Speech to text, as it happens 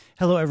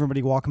Hello,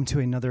 everybody. Welcome to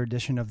another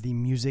edition of the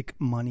Music,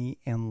 Money,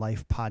 and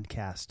Life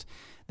podcast.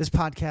 This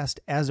podcast,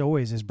 as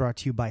always, is brought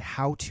to you by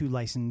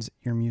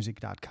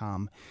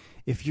howtolicenseyourmusic.com.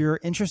 If you're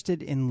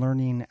interested in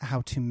learning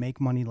how to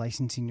make money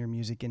licensing your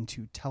music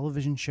into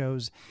television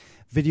shows,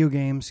 video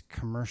games,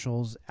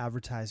 commercials,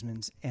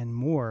 advertisements, and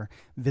more,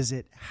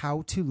 visit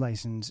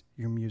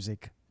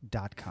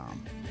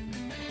howtolicenseyourmusic.com.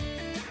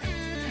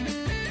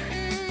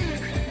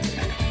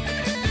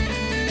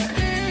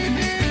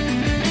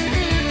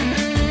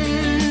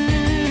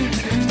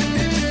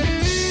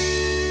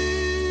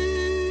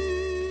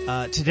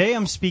 Today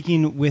I'm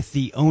speaking with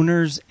the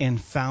owners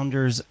and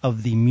founders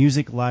of the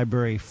music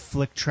library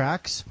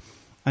Flicktracks.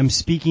 I'm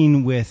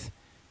speaking with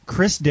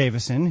Chris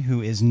Davison,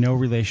 who is no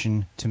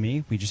relation to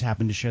me. We just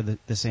happen to share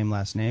the same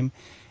last name,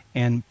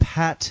 and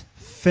Pat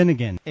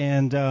Finnegan.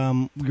 And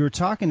we were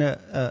talking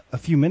a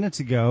few minutes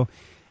ago,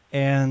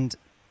 and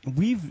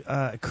we've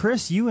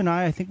Chris, you and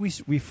I think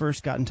we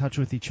first got in touch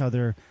with each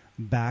other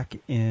back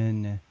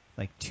in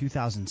like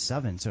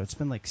 2007. So it's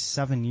been like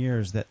 7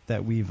 years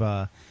that we've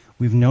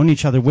known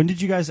each other. When did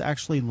you guys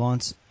actually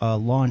launch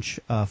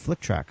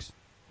Flicktracks?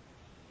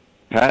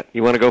 Pat,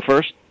 you want to go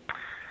first?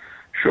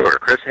 Sure,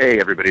 Chris. Hey,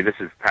 everybody. This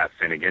is Pat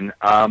Finnegan.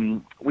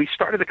 We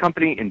started the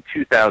company in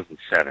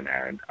 2007,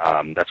 Aaron.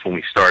 That's when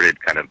we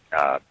started kind of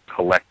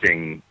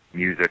collecting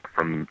music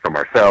from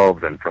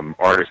ourselves and from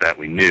artists that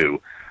we knew.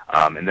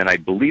 And then I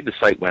believe the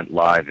site went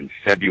live in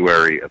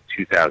February of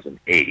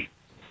 2008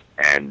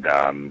 and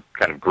kind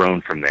of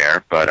grown from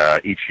there.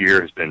 But each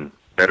year has been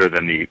better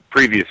than the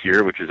previous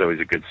year, which is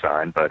always a good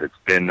sign. But it's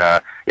been,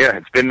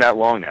 it's been that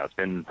long now. It's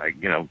been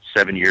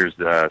 7 years.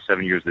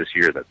 7 years this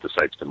year that the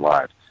site's been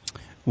live.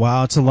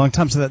 Wow, it's a long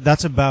time. So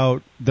that's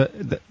about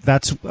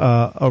that's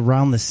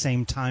around the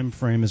same time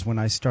frame as when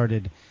I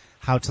started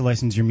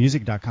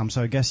howtolicenseyourmusic.com.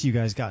 So I guess you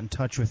guys got in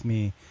touch with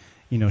me,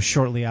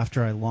 shortly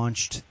after I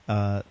launched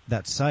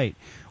that site.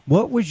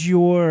 What was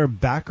your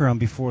background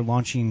before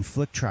launching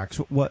Flicktracks?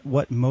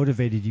 What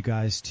motivated you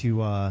guys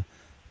to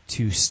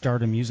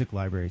start a music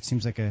library? It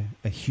seems like a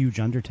huge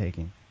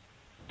undertaking.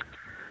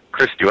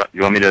 Chris, do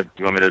you want me to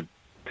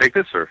take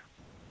this, or?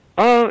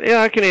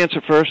 Yeah, I can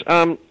answer first.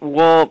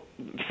 Well,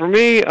 for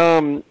me,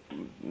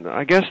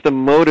 I guess the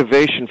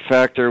motivation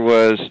factor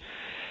was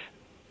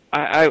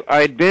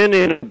I'd been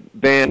in a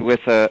band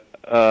with a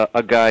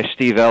guy,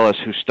 Steve Ellis,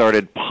 who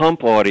started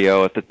Pump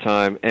Audio at the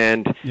time,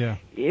 and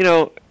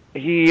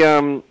he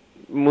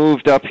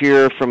moved up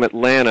here from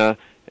Atlanta.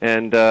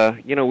 And,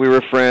 we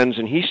were friends,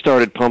 and he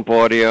started Pump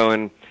Audio,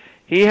 and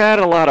he had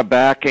a lot of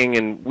backing,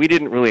 and we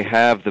didn't really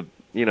have the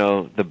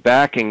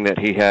backing that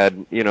he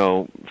had,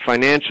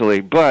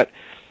 financially. But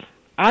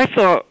I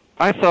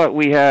thought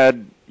we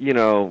had,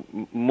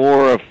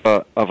 more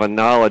of a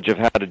knowledge of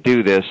how to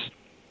do this.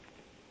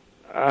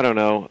 I don't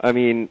know. I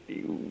mean,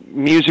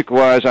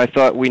 music-wise, I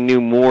thought we knew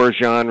more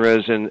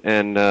genres and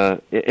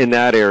in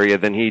that area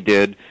than he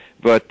did.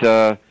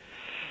 But,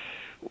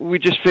 we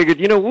just figured,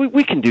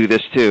 we can do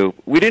this too.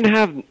 We didn't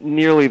have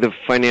nearly the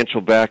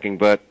financial backing,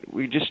 but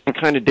we just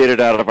kind of did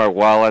it out of our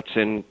wallets,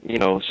 and,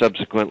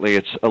 subsequently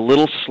it's a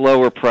little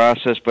slower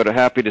process, but I'm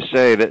happy to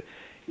say that,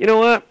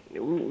 we're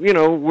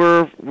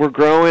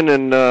growing,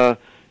 and,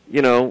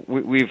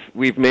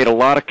 we've made a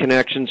lot of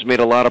connections,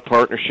 made a lot of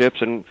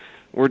partnerships, and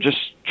we're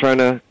just trying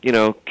to,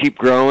 keep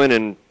growing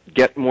and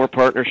get more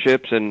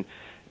partnerships and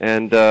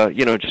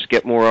just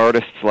get more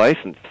artists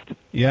licensed.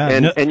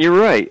 Yeah. And you're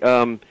right.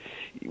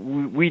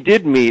 We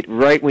did meet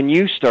right when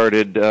you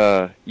started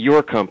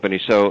your company,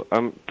 so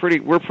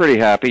we're pretty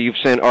happy. You've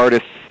sent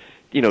artists,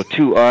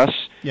 to us,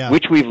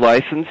 which we've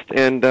licensed,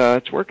 and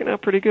it's working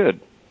out pretty good.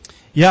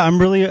 Yeah, I'm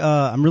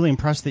really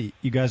impressed that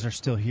you guys are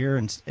still here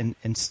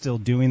and still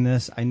doing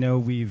this. I know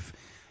we've,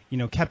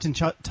 kept in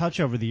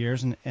touch over the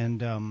years,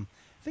 and I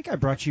think I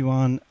brought you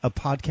on a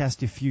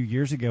podcast a few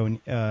years ago,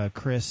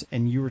 Chris,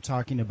 and you were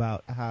talking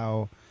about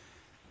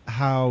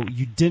how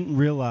you didn't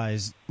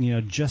realize,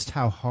 just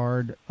how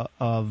hard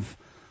of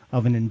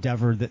an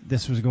endeavor that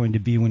this was going to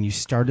be when you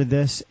started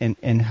this,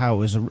 and how it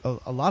was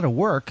a lot of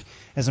work,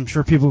 as I'm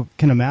sure people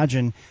can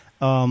imagine.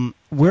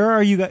 Where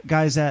are you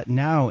guys at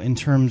now in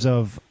terms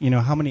of,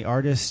 how many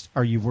artists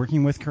are you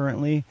working with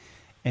currently?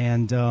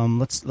 And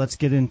let's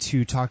get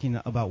into talking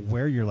about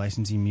where you're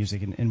licensing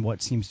music and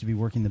what seems to be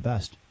working the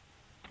best.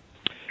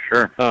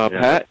 Sure.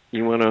 Pat,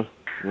 you want to?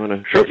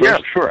 Sure. Yeah,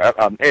 sure.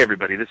 Hey,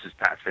 everybody. This is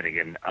Pat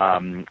Finnegan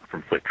from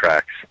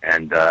Flicktracks,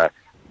 and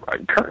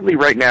currently,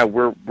 right now,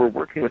 we're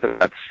working with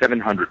about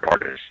 700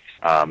 artists.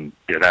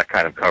 That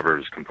kind of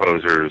covers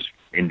composers,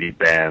 indie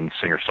bands,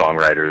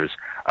 singer-songwriters,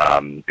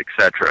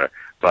 etc.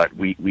 But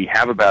we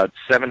have about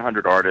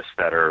 700 artists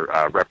that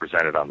are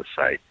represented on the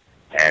site,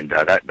 and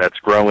that's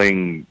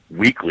growing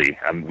weekly.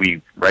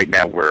 Right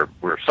now we're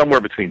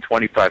somewhere between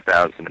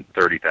 25,000 and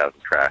 30,000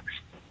 tracks.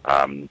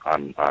 On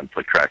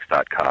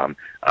Flicktracks.com.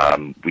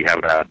 We have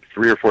about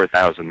 3,000 or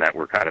 4,000 that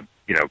we're kind of,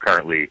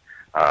 currently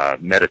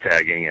meta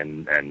tagging,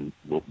 and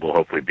will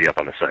hopefully be up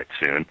on the site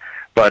soon.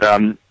 But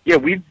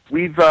we've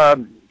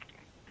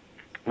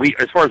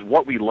as far as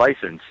what we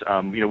license,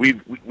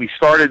 we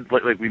started,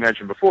 like we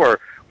mentioned before,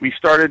 we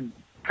started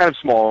kind of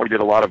small. We did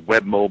a lot of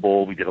web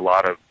mobile. We did a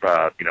lot of,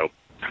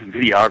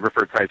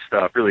 videographer type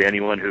stuff, really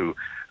anyone who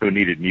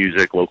needed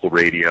music, local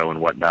radio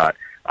and whatnot.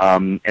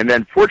 And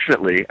then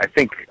fortunately, I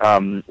think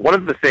one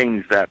of the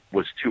things that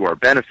was to our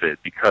benefit,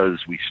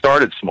 because we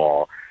started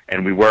small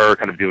and we were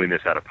kind of doing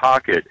this out of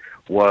pocket,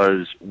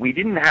 was we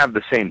didn't have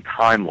the same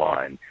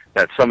timeline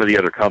that some of the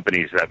other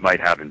companies that might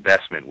have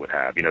investment would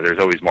have. There's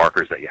always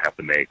markers that you have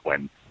to make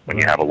when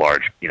you have a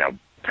large,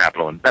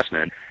 capital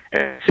investment.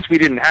 And since we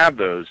didn't have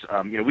those,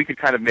 we could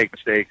kind of make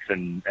mistakes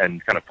and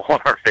kind of fall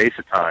on our face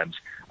at times.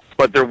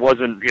 But there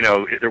wasn't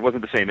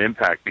the same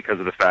impact because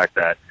of the fact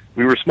that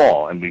we were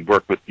small and we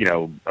worked with,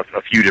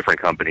 a few different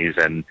companies.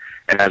 And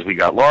as we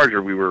got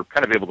larger, we were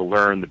kind of able to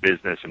learn the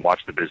business and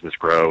watch the business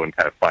grow and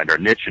kind of find our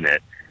niche in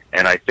it.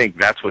 And I think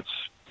that's what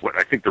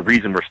I think the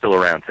reason we're still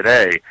around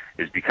today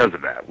is because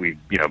of that.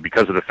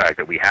 Because of the fact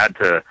that we had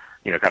to,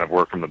 kind of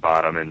work from the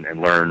bottom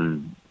and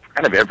learn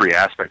kind of every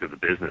aspect of the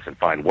business and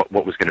find what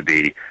was going to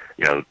be,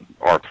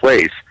 our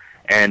place.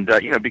 And,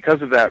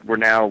 because of that, we're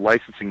now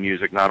licensing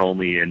music not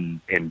only in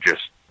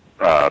just,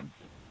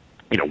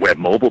 web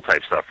mobile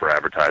type stuff for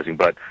advertising,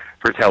 but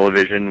for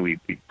television. We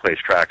place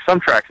tracks, some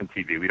tracks in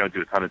TV. We don't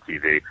do a ton of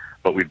TV,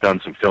 but we've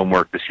done some film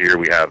work this year.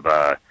 We have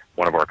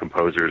one of our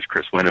composers,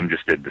 Chris Winham,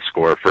 just did the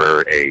score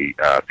for a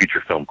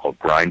feature film called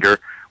Grinder,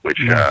 which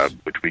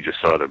we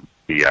just saw the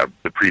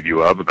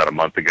preview of about a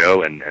month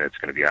ago, and it's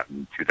going to be out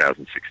in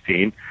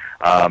 2016.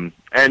 So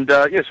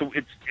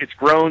it's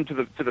grown to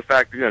the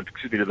fact,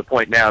 to the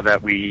point now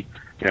that we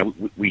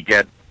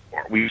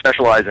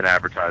specialize in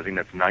advertising.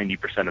 That's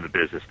 90% of the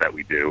business that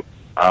we do.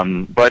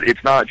 But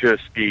it's not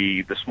just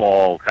the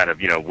small kind of,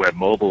 web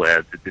mobile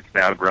ads. It's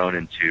now grown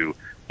into,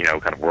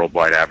 kind of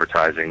worldwide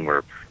advertising.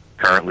 We're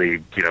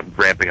currently,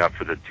 ramping up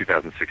for the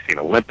 2016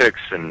 Olympics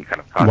and kind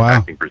of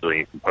contacting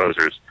Brazilian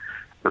composers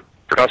for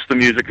custom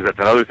music, because that's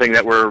another thing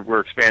that we're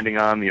expanding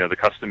on, the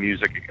custom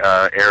music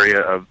area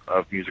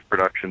of music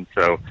production.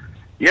 So,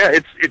 yeah,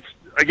 it's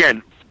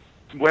again,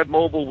 web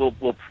mobile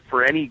will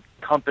for any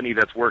company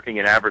that's working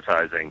in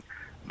advertising,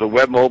 the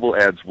web mobile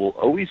ads will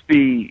always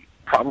be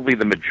probably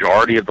the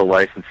majority of the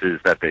licenses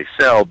that they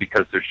sell,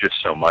 because there's just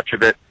so much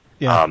of it.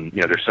 Yeah.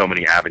 There's so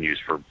many avenues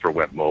for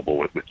web mobile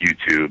with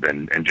YouTube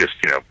and just,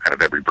 kind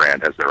of every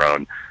brand has their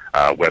own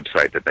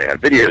website that they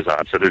have videos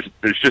on. So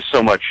there's just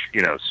so much,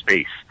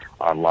 space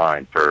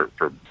online for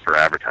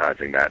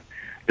advertising that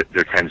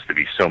there tends to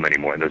be so many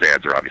more, and those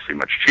ads are obviously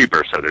much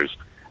cheaper. So there's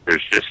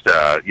just,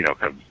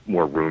 kind of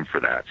more room for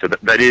that. So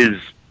that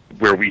is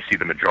where we see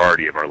the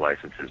majority of our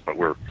licenses, but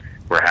we're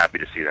happy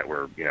to see that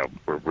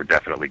we're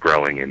definitely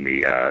growing in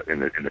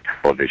the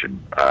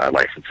television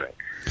licensing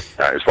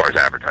as far as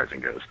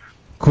advertising goes.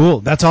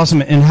 Cool, that's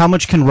awesome. And how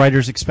much can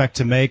writers expect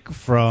to make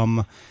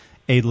from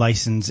a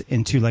license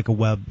into like a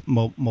web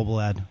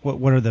mobile ad?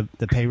 What are the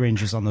pay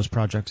ranges on those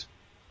projects?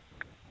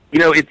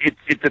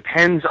 It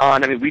depends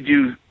on. I mean,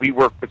 we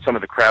work with some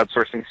of the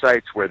crowdsourcing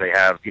sites where they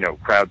have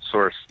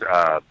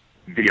crowdsourced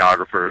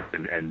videographers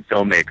and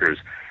filmmakers,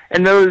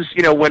 and those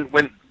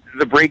when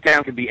the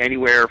breakdown can be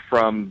anywhere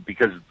from,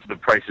 because the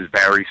prices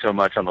vary so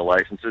much on the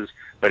licenses,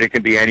 but it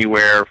can be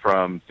anywhere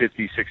from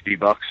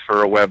 $50-$60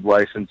 for a web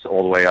license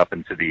all the way up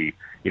into the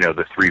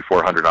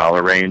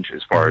 $300-$400 range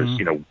as far as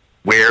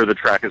where the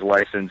track is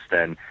licensed,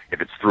 and if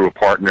it's through a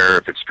partner,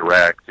 if it's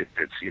direct, if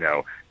it's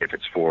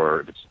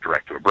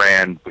direct to a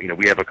brand.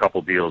 We have a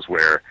couple deals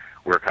where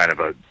we're kind of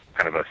a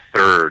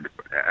third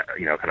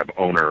kind of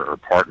owner or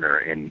partner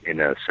in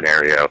a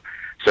scenario.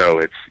 So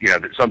it's,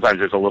 sometimes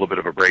there's a little bit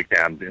of a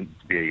breakdown in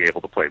being able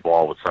to play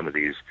ball with some of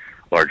these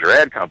larger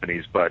ad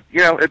companies. But,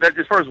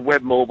 as far as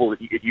web mobile,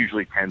 it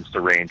usually tends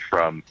to range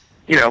from,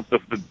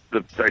 the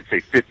I'd say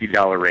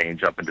 $50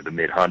 range up into the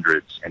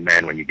mid-hundreds. And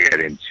then when you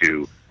get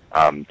into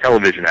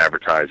television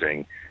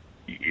advertising,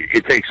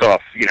 it takes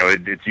off,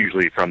 it's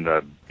usually from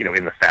the,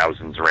 in the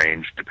thousands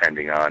range,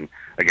 depending on,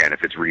 again,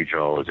 if it's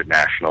regional, is it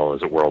national,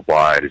 is it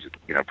worldwide, is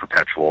it,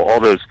 perpetual, all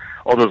those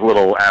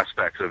little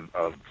aspects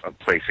of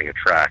placing a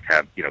track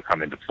have,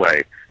 come into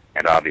play.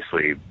 And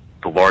obviously,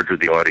 the larger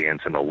the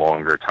audience and the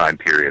longer time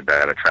period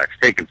that a track's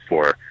taken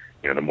for,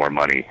 the more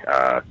money,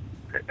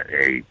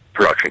 a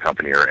production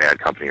company or ad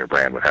company or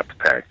brand would have to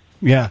pay.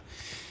 Yeah.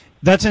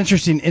 That's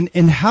interesting.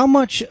 And how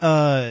much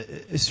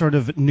sort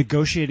of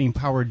negotiating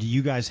power do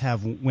you guys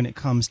have when it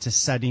comes to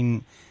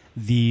setting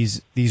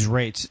these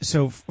rates?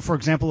 So, for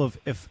example,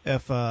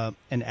 if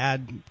an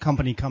ad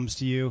company comes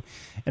to you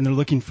and they're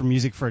looking for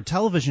music for a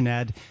television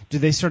ad, do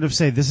they sort of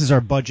say, "This is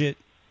our budget.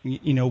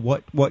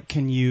 What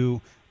can you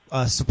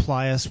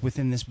supply us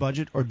within this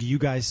budget?" Or do you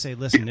guys say,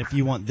 "Listen, if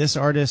you want this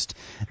artist,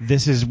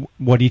 this is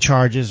what he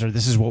charges, or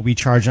this is what we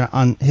charge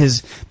on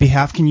his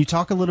behalf"? Can you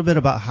talk a little bit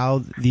about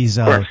how these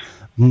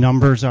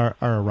numbers are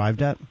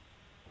arrived at?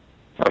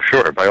 Oh,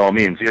 sure, by all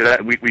means.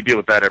 We deal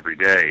with that every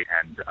day,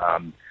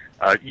 and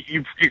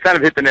you kind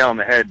of hit the nail on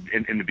the head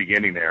in the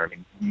beginning there. I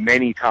mean,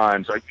 many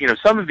times,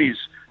 some of these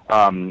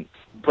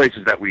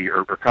places that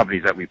or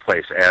companies that we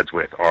place ads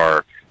with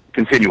are,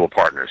 continual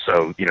partners.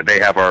 So, they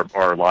have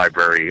our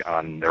library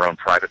on their own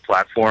private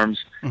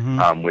platforms,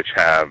 which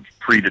have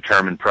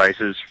predetermined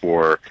prices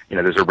for,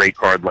 there's a rate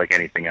card like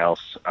anything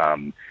else.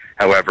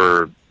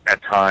 However,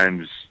 at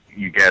times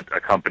you get a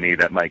company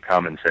that might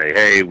come and say,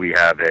 hey, we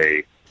have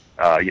a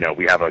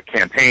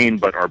campaign,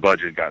 but our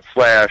budget got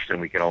slashed and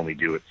we can only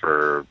do it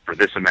for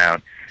this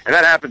amount. And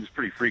that happens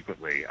pretty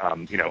frequently,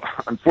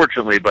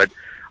 unfortunately, but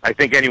I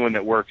think anyone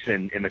that works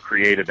in the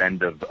creative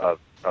end of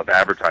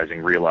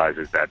advertising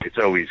realizes that it's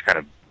always kind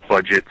of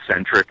budget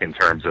centric in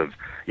terms of,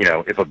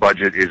 if a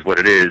budget is what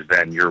it is,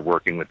 then you're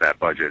working with that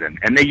budget.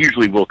 And they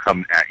usually will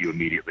come at you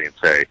immediately and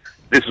say,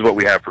 this is what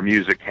we have for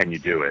music, can you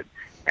do it?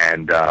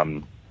 And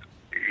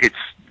it's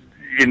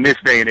in this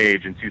day and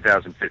age, in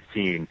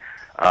 2015,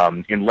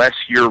 unless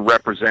you're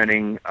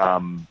representing,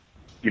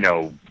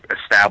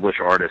 established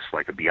artists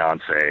like a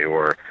Beyonce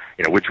or,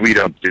 which we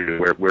don't do.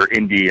 We're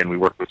indie and we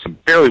work with some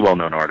fairly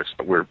well-known artists,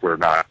 but we're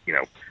not,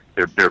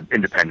 they're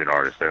independent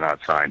artists. They're not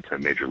signed to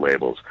major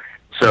labels.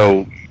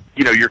 So,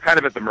 you're kind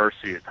of at the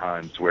mercy at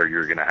times where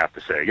you're going to have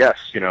to say, yes,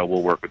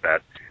 we'll work with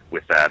that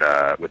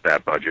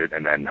budget,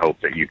 and then hope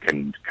that you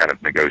can kind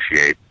of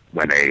negotiate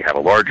when they have a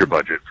larger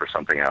budget for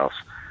something else,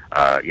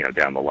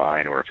 down the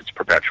line, or if it's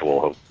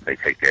perpetual, hope they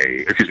take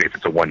if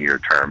it's a 1-year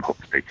term, hope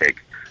they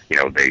take,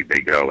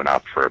 they go and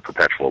opt for a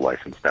perpetual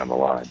license down the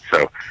line.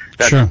 So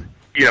that's, sure.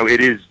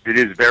 It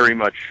is very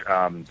much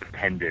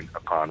dependent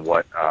upon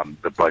what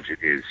the budget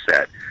is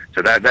set.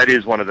 So that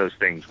is one of those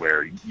things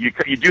where you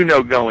do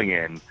know going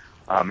in,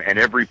 and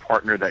every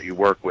partner that you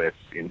work with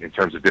in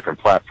terms of different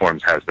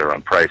platforms has their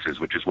own prices,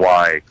 which is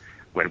why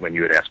when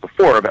you had asked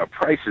before about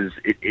prices,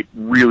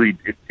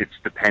 it's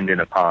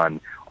dependent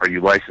upon, are you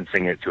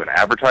licensing it to an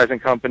advertising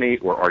company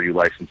or are you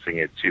licensing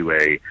it to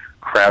a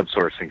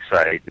crowdsourcing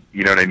site?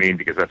 You know what I mean?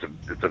 Because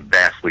it's a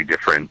vastly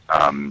different,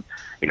 the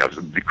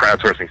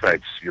crowdsourcing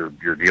sites you're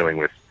dealing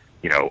with,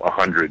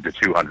 $100 to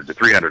 $200 to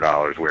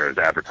 $300, whereas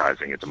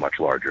advertising is a much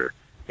larger,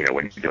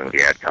 when you're dealing with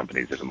the ad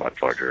companies, there's a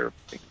much larger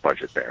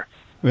budget there.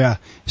 Yeah.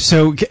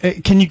 So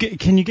can you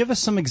give us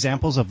some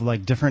examples of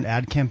like different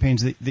ad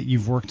campaigns that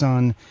you've worked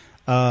on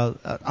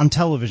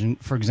television,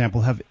 for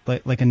example, have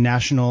like a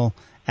national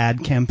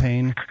ad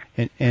campaigin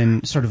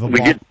and sort of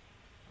a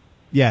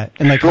yeah,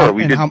 and like sure,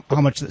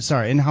 how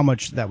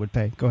much that would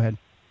pay. Go ahead.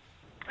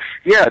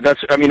 Yeah,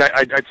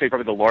 I'd say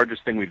probably the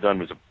largest thing we've done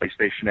was a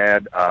PlayStation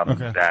ad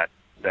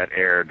that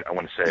aired, I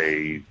want to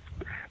say,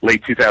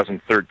 late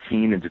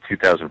 2013 into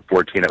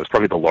 2014. That was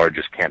probably the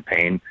largest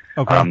campaign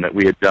that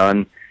we had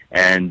done.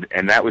 And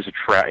that was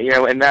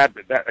and that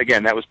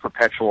again, that was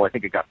perpetual. I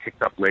think it got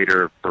picked up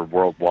later for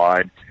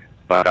worldwide.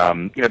 But,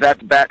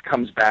 that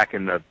comes back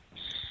in the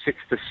 $6,000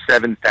 to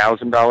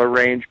 $7,000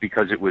 range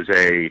because it was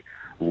a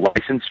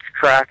licensed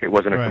track. It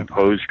wasn't a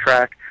composed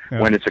track. Yeah.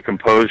 When it's a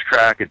composed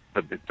track,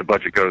 the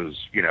budget goes,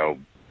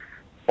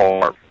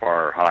 far,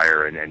 far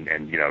higher. And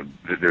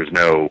there's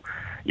no,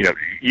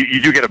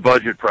 you do get a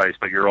budget price,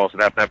 but you're also,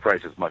 that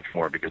price is much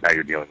more because now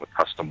you're dealing with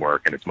custom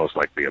work and it's most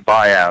likely a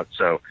buyout.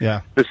 So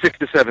the $6,000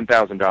 to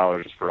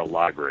 $7,000 is for a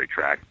library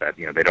track that,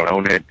 they don't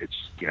own it. It's,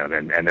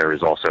 and there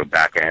is also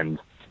back end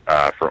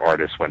for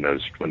artists when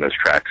those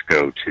tracks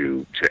go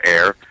to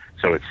air.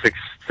 So it's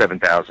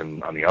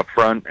 $6,000-$7,000 on the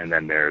upfront, and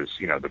then there's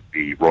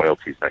the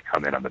royalties that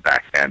come in on the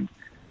back end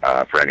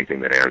for anything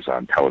that airs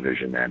on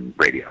television and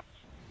radio.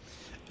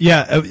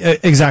 Yeah,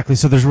 exactly.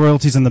 So there's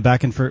royalties on the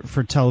back end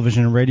for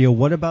television and radio.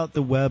 What about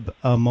the web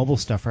mobile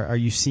stuff? Are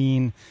you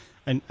seeing?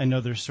 I know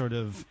there's sort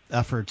of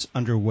efforts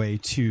underway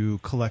to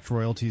collect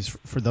royalties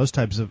for those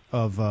types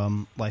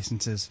of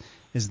licenses.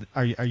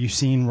 Are you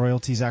seeing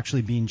royalties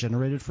actually being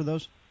generated for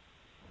those?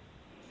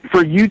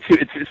 For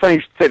YouTube, it's funny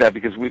you should say that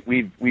because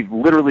we've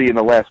literally in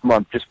the last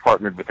month just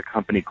partnered with a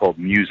company called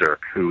Muser,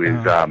 who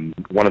is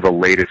one of the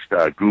latest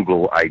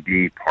Google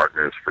ID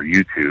partners for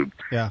YouTube.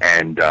 Yeah.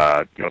 And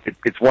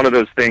it's one of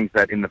those things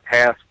that in the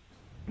past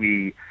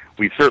we've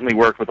certainly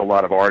worked with a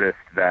lot of artists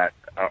that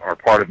are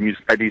part of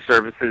music ID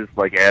services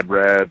like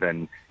AdRev,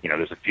 and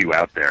there's a few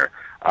out there.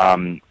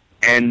 And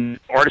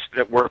artists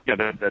that work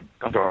that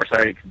come to our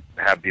site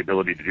have the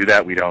ability to do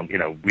that. We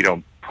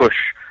don't push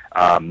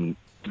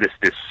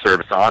this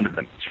service onto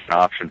them. It's an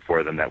option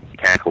for them that we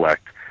can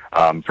collect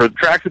for the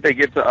tracks that they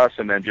give to us,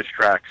 and then just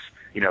tracks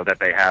that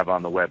they have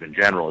on the web in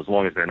general, as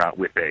long as they're not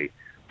with a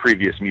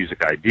previous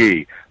music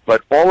ID.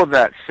 But all of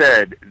that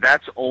said,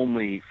 that's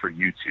only for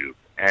YouTube.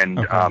 And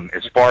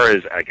as far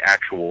as like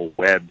actual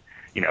web,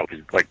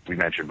 because like we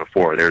mentioned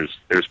before, there's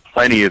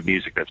plenty of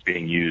music that's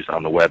being used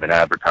on the web and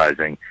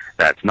advertising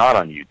that's not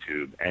on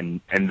YouTube,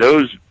 and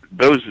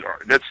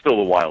that's still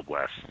the Wild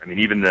West. I mean,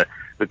 even the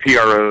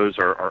PROs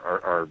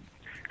are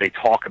they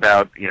talk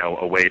about,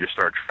 a way to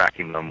start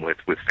tracking them with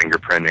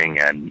fingerprinting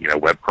and,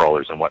 web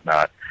crawlers and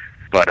whatnot.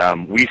 But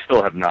we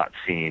still have not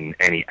seen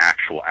any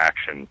actual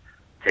action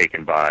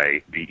taken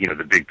by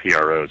the big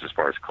PROs as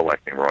far as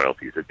collecting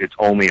royalties. It's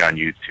only on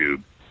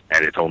YouTube,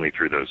 and it's only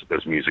through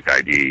those music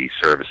ID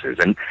services.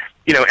 And,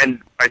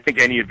 and I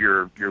think any of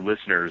your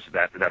listeners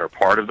that are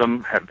part of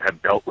them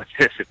have dealt with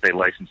this if they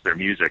license their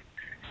music.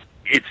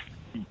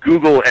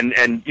 Google and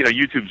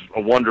YouTube's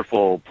a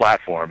wonderful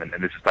platform, and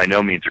this is by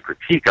no means a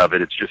critique of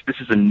it. It's just this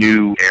is a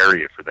new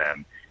area for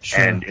them.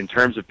 Sure. And in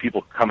terms of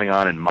people coming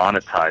on and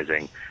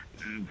monetizing,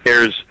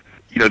 there's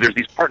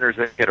these partners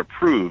that get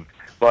approved,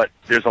 but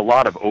there's a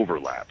lot of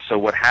overlap. So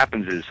what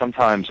happens is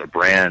sometimes a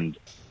brand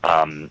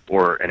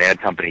or an ad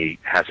company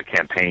has a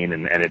campaign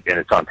and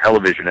it's on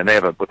television, and they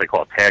have what they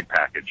call a tag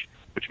package,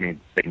 which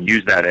means they can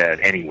use that ad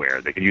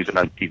anywhere. They can use it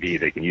on TV,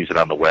 they can use it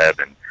on the web,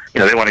 and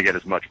they want to get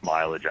as much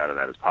mileage out of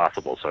that as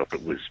possible. So if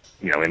it was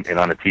in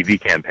on a TV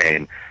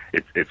campaign,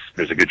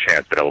 there's a good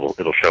chance that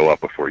it'll show up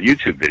before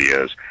YouTube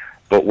videos.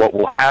 But what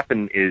will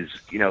happen is,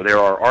 there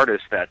are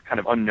artists that kind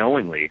of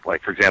unknowingly,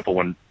 like for example,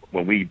 when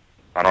we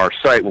on our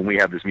site, when we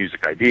have this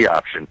Music ID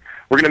option,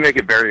 we're going to make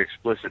it very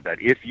explicit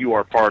that if you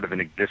are part of an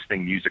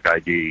existing Music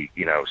ID,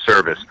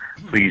 service,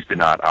 please do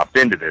not opt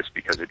into this,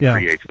 because it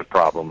creates the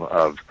problem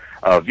of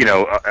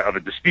a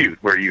dispute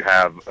where you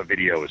have a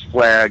video is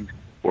flagged,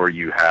 or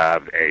you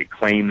have a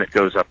claim that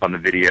goes up on the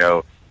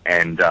video,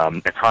 and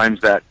at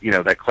times that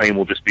that claim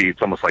will just be,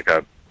 it's almost like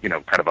a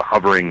kind of a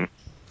hovering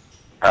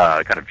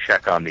kind of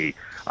check on the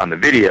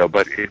video,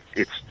 but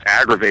it's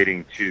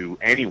aggravating to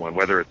anyone,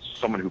 whether it's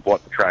someone who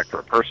bought the track for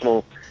a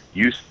personal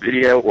use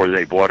video or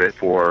they bought it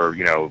for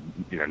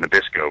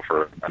Nabisco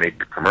for a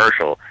major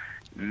commercial.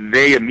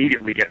 They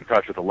immediately get in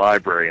touch with the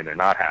library and they're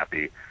not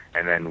happy,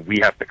 and then we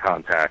have to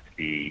contact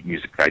the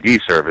Music ID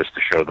service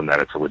to show them that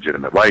it's a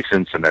legitimate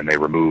license, and then they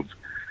remove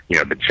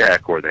the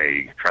check, or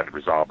they try to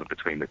resolve it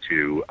between the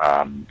two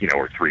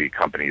or three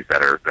companies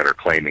that are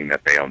claiming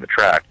that they own the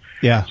track.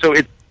 Yeah. So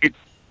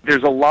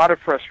there's a lot of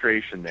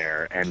frustration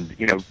there, and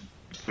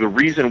the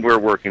reason we're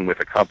working with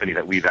a company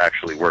that we've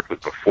actually worked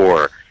with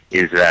before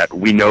is that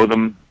we know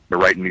them. They're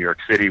right in New York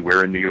City.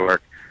 We're in New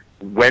York.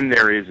 When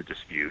there is a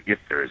dispute, if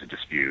there is a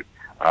dispute,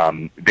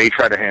 they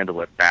try to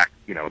handle it back,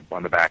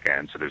 on the back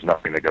end. So there's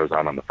nothing that goes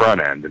on the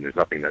front end, and there's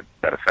nothing that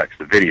affects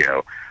the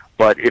video.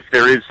 But if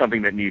there is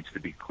something that needs to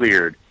be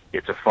cleared,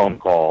 it's a phone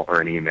call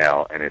or an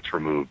email, and it's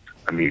removed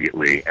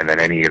immediately. And then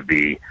any of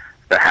the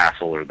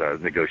hassle or the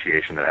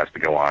negotiation that has to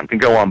go on can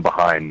go on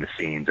behind the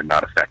scenes and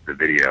not affect the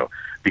video,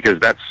 because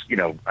that's,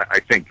 I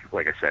think,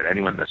 like I said,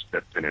 anyone that's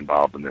been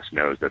involved in this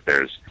knows that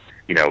there's,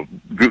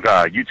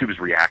 YouTube is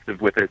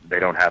reactive with it. They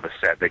don't have a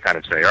set. They kind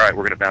of say, all right,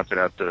 we're going to bounce it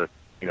out to,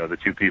 the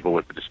two people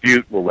with the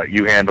dispute. We'll let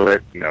you handle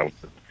it.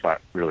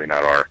 It's really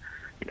not our,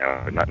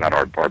 not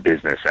our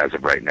business as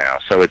of right now.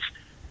 So it's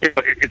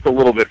a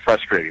little bit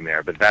frustrating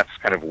there, but that's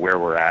kind of where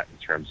we're at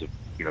in terms of,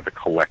 the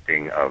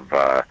collecting of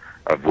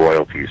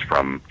royalties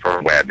from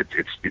web.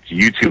 It's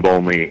YouTube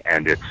only,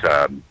 and it's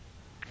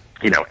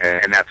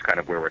and that's kind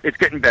of where it's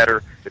getting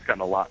better. It's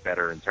gotten a lot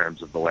better in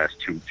terms of the last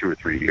two or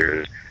 3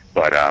 years,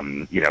 but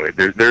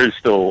there is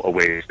still a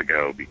ways to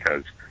go,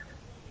 because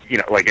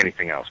like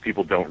anything else,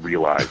 people don't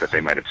realize that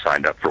they might have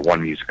signed up for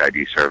one Music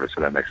ID service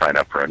and then they sign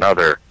up for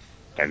another,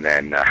 and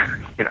then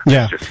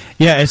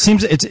it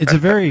seems it's a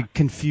very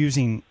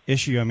confusing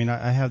issue. I mean,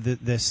 I have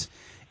this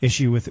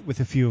issue with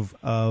a few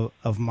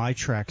of my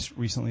tracks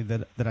recently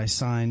that I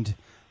signed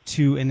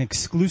to an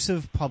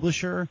exclusive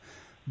publisher,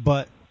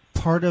 but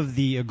part of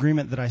the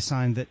agreement that I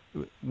signed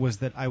was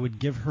that I would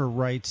give her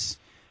rights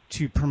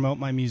to promote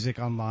my music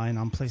online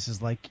on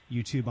places like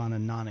YouTube on a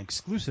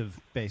non-exclusive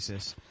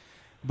basis.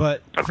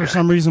 But for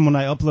some reason, when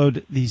I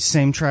upload these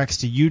same tracks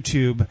to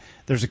YouTube,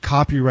 there's a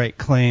copyright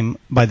claim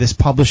by this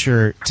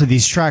publisher to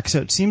these tracks. So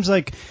it seems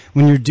like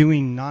when you're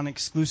doing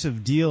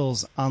non-exclusive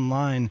deals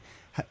online,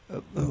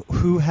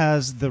 who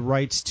has the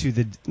rights to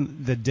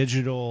the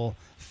digital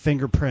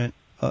fingerprint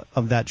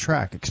of that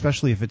track,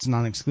 especially if it's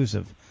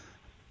non-exclusive?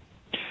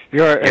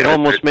 It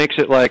almost makes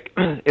it like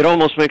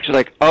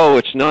oh,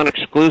 it's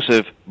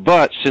non-exclusive,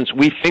 but since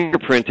we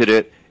fingerprinted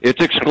it, it's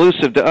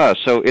exclusive to us.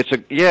 So it's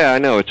I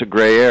know it's a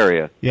gray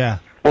area. Yeah.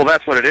 Well,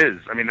 that's what it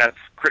is. I mean, that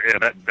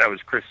was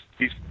Chris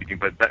speaking,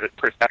 but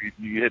Chris,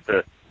 you hit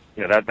the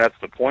that's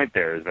the point.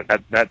 There is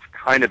that's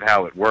kind of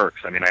how it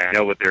works. I mean, I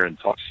know what they're in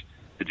talks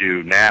to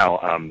do now.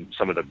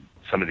 Some of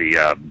the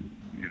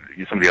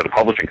other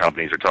publishing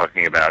companies are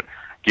talking about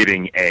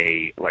giving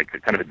a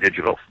kind of a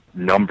digital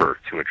number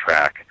to a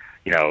track.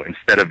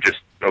 Instead of just,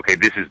 okay,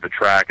 this is the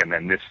track and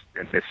then this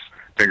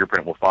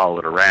fingerprint will follow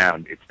it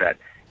around. It's that,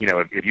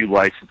 if you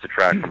license a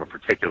track from a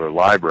particular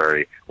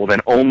library, well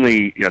then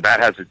only, that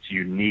has its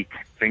unique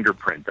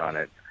fingerprint on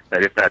it,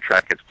 that if that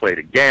track gets played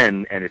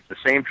again and it's the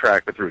same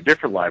track but through a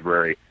different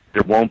library,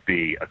 there won't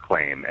be a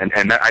claim.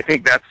 And I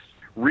think that's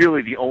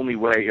really the only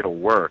way it'll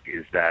work,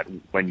 is that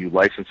when you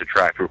license a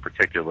track to a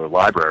particular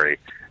library,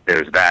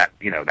 there's that,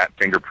 that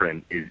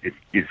fingerprint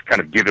is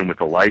kind of given with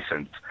the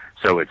license.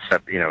 So it's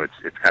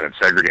kind of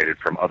segregated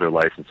from other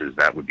licenses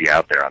that would be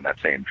out there on that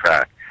same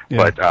track. Yeah.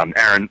 But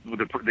Aaron,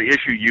 the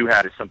issue you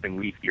had is something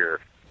we hear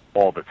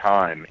all the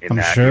time.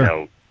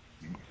 Sure.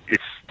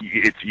 It's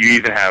you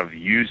even have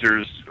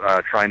users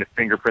trying to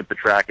fingerprint the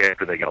track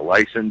after they get a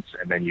license,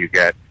 and then you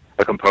get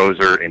a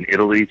composer in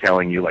Italy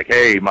telling you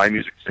hey, my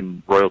music's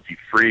in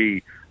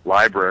royalty-free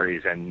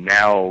libraries, and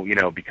now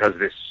because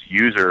this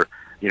user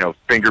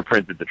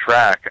fingerprinted the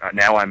track.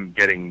 Now I'm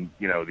getting,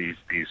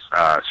 these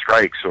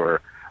strikes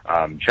or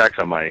checks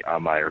on my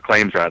or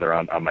claims rather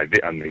on my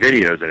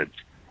videos,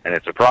 and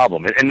it's a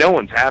problem, and no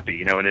one's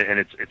happy, and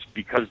it's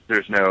because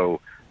there's no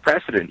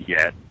precedent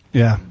yet.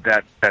 Yeah.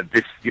 That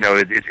this,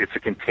 it's a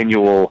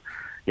continual,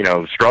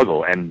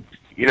 struggle, and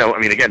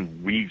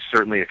again, we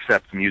certainly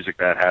accept music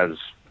that has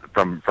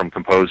from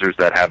composers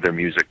that have their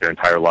music, their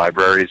entire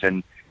libraries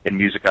in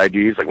music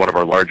IDs. Like one of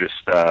our largest,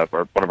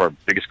 or one of our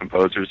biggest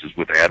composers is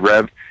with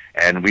AdRev,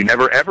 and we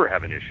never ever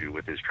have an issue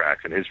with his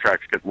tracks, and his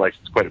tracks get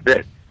licensed quite a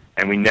bit.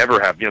 And we never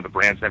have, the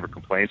brands never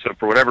complain. So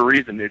for whatever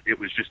reason, it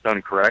was just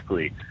done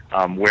correctly.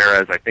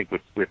 Whereas I think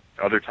with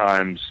other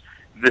times,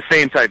 the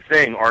same type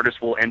thing, artists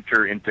will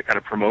enter into kind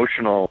of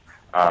promotional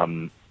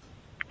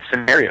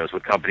scenarios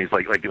with companies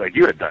like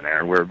you had done,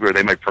 Aaron, where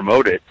they might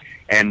promote it,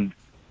 and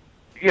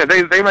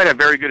they might have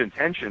very good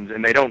intentions,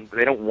 and they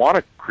don't want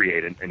to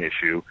create an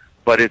issue,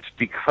 but it's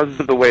because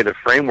of the way the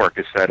framework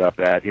is set up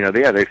that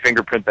they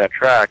fingerprint that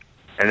track,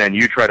 and then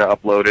you try to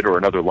upload it, or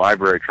another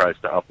library tries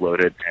to upload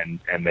it, and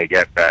they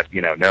get that,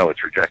 no,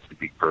 it's rejected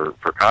for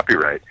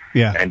copyright.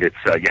 Yeah. And it's,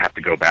 you have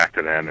to go back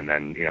to them, and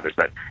then, there's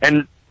that.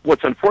 And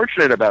what's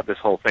unfortunate about this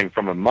whole thing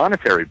from a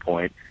monetary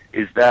point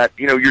is that,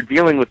 you're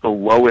dealing with the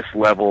lowest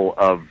level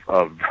of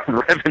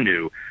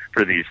revenue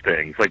for these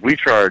things. Like we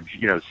charge,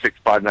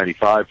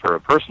 $5.95 for a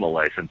personal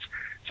license.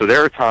 So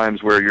there are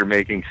times where you're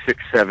making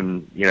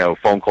 6-7,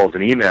 phone calls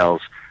and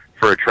emails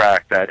for a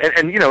track that,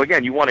 and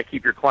again, you want to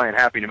keep your client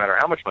happy no matter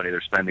how much money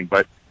they're spending,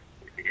 but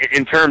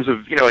in terms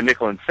of, a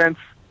nickel and cents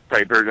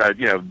type, or,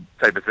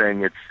 type of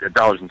thing, it's a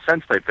dollars and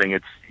cents type thing,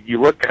 you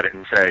look at it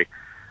and say,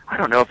 I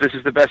don't know if this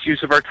is the best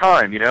use of our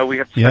time, we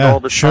have to spend all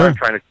this time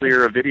trying to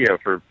clear a video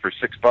for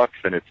 $6,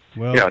 and it's,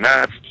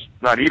 that's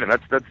not even,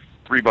 that's $3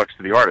 to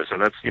the artist, so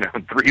that's,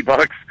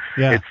 $3.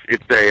 Yeah.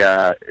 It's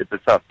a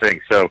tough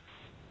thing, so,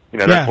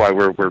 that's why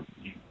we're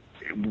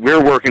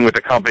working with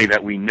a company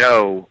that we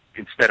know,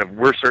 instead of,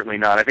 we're certainly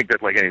not. I think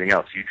that like anything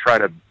else, you try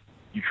to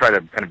kind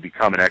of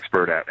become an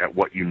expert at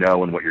what you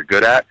know and what you're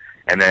good at,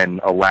 and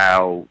then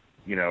allow,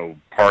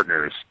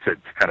 partners to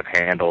kind of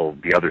handle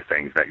the other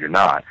things that you're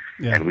not.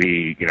 Yeah. And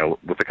we,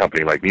 with a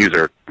company like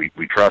Muser,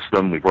 we trust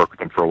them, we've worked with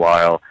them for a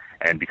while,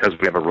 and because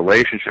we have a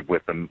relationship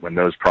with them, when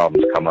those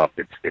problems come up,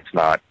 it's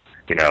not,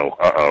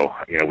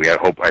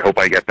 I hope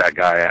I get that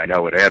guy I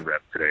know at AdRev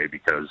today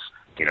because,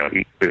 he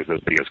clears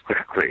those videos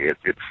quickly.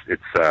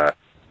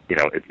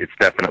 It's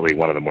definitely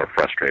one of the more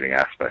frustrating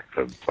aspects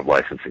of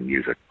licensing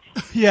music.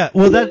 Yeah,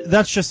 well,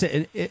 that's just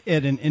it.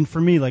 And for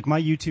me, like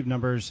my YouTube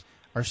numbers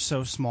are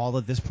so small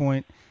at this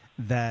point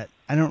that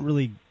I don't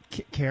really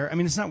care. I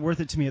mean, it's not worth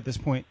it to me at this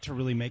point to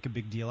really make a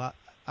big deal out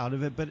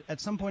of it, but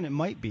at some point it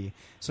might be.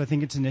 So I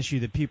think it's an issue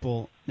that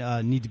people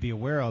need to be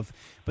aware of.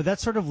 But that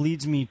sort of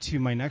leads me to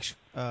my next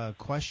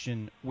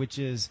question, which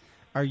is,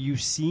 are you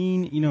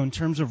seeing, in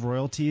terms of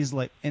royalties,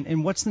 like,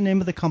 and what's the name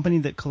of the company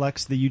that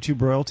collects the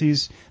YouTube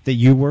royalties that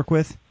you work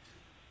with?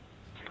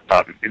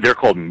 They're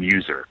called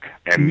Muserk,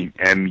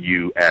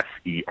 M-U-S-E-R-K.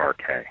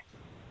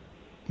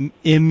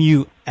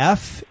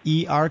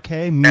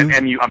 M-U-F-E-R-K?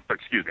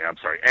 I'm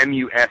sorry.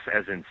 M-U-S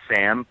as in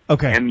Sam.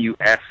 Okay.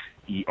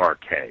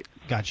 M-U-S-E-R-K.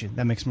 Gotcha.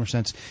 That makes more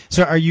sense.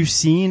 So are you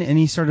seeing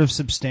any sort of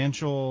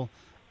substantial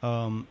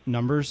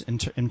numbers in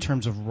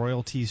terms of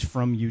royalties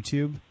from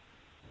YouTube?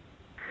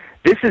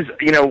 This is,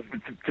 to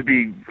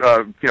be,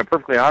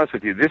 perfectly honest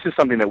with you, this is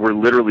something that we're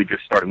literally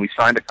just starting. We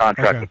signed a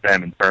contract with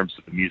them in terms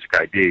of the Music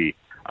ID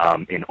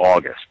in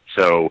August.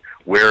 So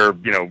we're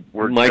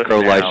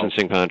micro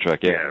licensing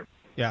contract,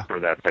 yeah, for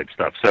that type of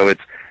stuff. So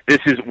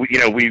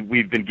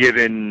we've been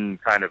given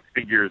kind of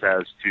figures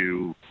as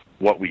to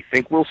what we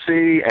think we'll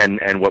see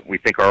and what we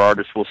think our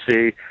artists will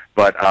see.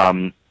 But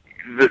the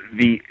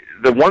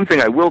one thing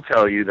I will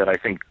tell you that I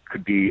think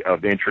could be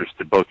of interest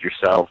to both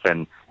yourself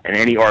and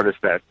any artist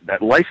that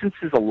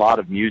licenses a lot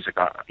of music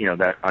on,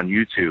 that on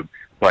YouTube,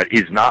 but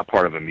is not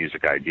part of a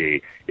Music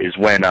ID, is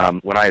when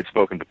I had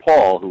spoken to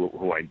Paul,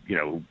 who I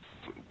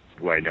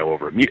know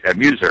over at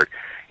Muser,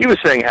 he was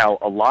saying how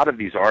a lot of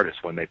these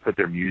artists, when they put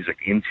their music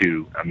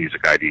into a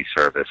Music ID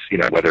service,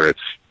 whether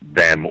it's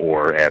them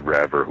or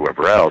AdRev or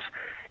whoever else,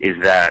 is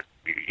that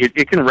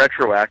it can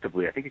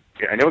retroactively,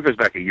 I know it goes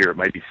back a year, it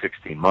might be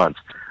 16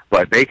 months,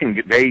 but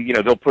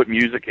they'll put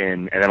music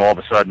in, and then all of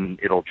a sudden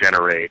it'll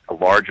generate a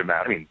large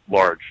amount. I mean,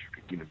 large,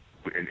 in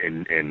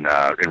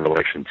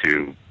relation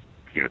to,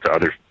 to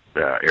other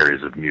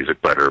areas of music,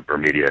 or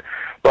media.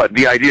 But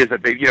the idea is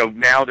that they,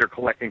 now they're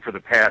collecting for the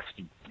past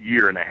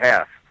year and a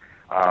half,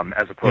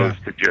 as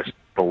opposed to just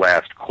the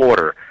last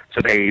quarter.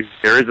 So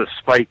there is a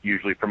spike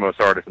usually for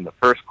most artists in the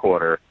first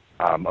quarter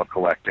of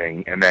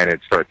collecting, and then it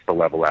starts to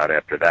level out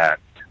after that.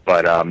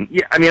 But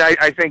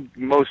I think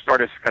most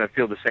artists kind of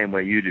feel the same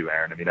way you do,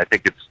 Aaron. I mean, I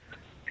think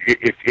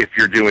if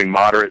you're doing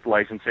moderate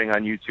licensing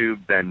on YouTube,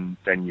 then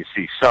you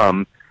see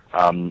some.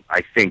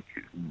 I think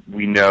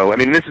we know. I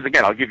mean, this is,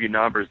 again, I'll give you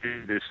numbers.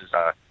 This is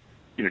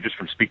just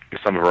from speaking to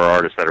some of our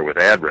artists that are with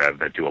AdRev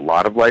that do a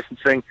lot of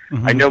licensing.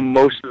 Mm-hmm. I know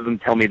most of them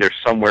tell me they're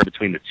somewhere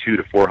between the $200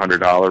 to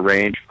 $400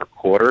 range per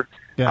quarter.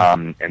 Yeah.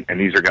 And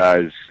these are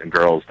guys and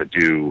girls that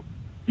do,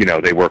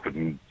 they work with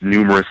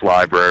numerous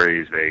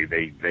libraries.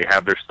 They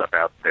have their stuff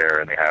out there,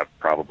 and they have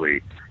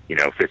probably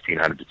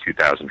 1,500 to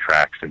 2,000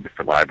 tracks in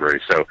different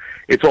libraries. So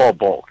it's all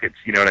bulk. It's,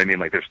 you know what I mean?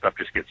 Like, their stuff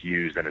just gets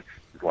used, and a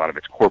lot of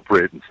it's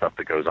corporate and stuff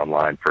that goes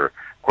online for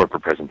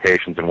corporate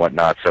presentations and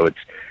whatnot. So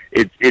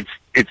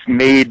it's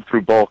made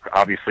through bulk.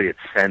 Obviously, it's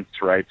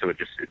cents, right? So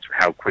it's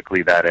how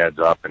quickly that adds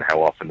up and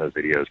how often those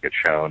videos get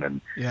shown. And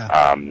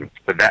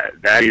but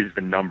that is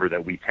the number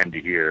that we tend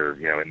to hear,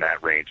 in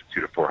that range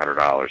of $200 to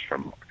 $400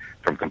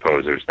 from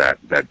composers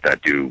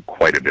that do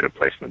quite a bit of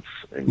placements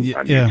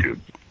on YouTube.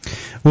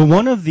 Well,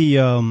 one of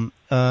the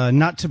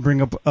not to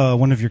bring up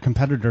one of your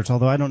competitors,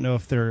 although I don't know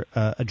if they're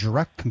a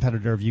direct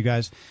competitor of you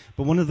guys,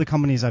 but one of the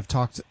companies I've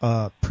talked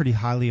pretty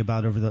highly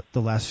about over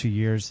the last few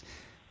years,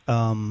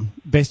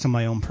 based on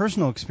my own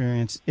personal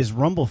experience, is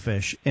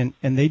Rumblefish, and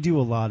they do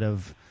a lot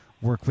of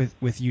work with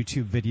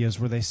YouTube videos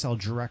where they sell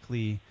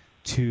directly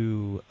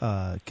to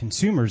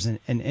consumers and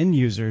end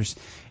users,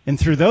 and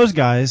through those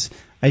guys,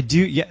 I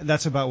do. Yeah,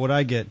 that's about what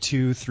I get: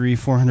 $200,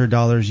 $300,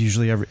 $400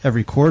 usually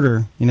every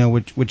quarter.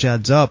 Which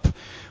adds up.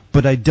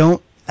 But I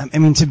don't. I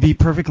mean, to be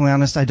perfectly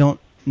honest, I don't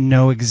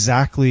know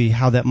exactly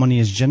how that money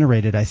is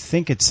generated. I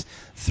think it's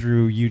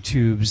through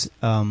YouTube's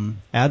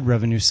ad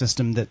revenue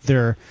system that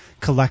they're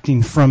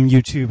collecting from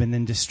YouTube and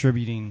then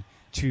distributing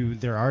to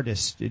their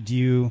artists.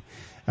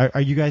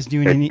 Are you guys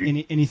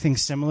doing anything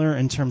similar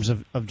in terms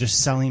of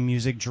just selling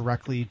music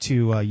directly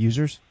to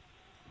users?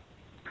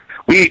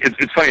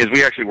 It's funny, is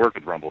we actually work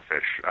with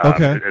Rumblefish.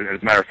 Okay.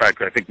 As a matter of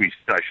fact, I think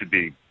I should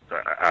be,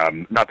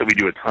 not that we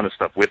do a ton of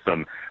stuff with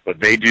them, but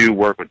they do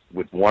work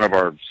with one of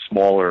our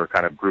smaller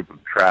kind of group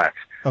of tracks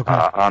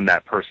on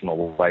that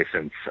personal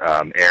license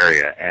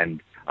area.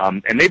 And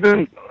they've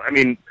been,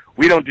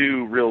 we don't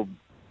do real,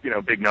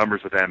 big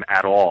numbers with them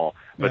at all,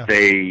 but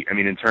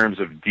in terms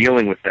of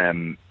dealing with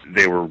them,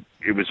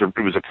 it was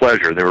a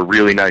pleasure. They were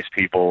really nice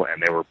people,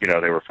 and they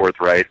were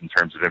forthright in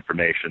terms of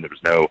information. There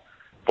was no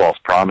false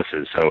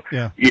promises. So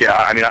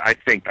I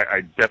think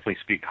I definitely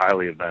speak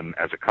highly of them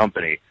as a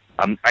company.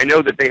 I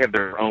know that they have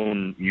their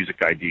own Music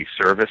ID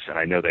service, and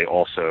I know they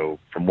also,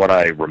 from what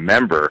I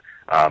remember,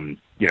 I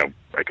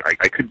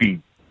could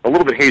be a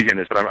little bit hazy on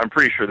this, but I'm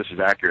pretty sure this is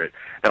accurate,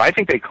 that I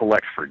think they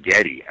collect for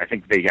Getty. I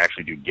think they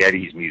actually do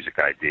Getty's Music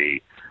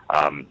ID.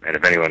 And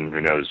if anyone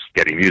who knows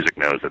Getty Music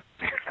knows that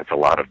that's a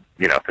lot of,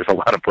 there's a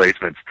lot of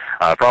placements,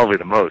 probably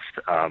the most,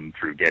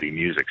 through Getty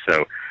Music.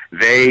 So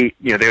they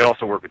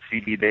also work with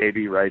CD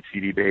Baby, right?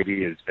 CD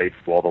Baby they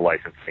do all the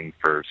licensing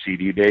for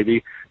CD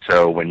Baby.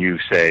 So when you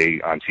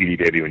say on CD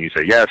Baby, when you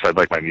say, yes, I'd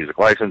like my music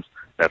license,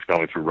 that's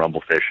going through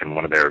Rumblefish and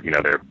one of their,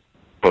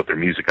 both their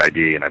Music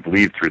ID and I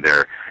believe through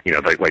their,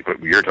 like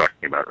what you're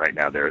talking about right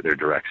now, their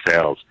direct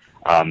sales.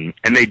 And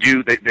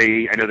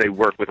I know they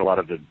work with a lot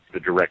of the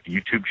direct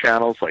YouTube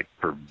channels, like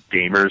for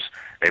gamers,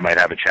 they might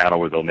have a channel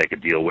where they'll make a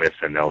deal with,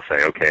 and they'll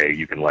say, okay,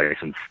 you can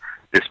license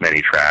this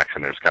many tracks,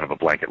 and there's kind of a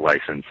blanket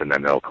license, and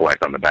then they'll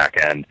collect on the back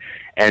end.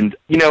 And,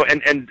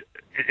 and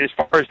as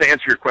far as to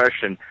answer your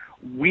question,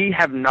 we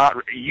have not,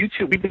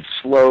 YouTube, we've been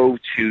slow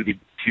to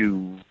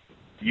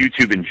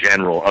YouTube in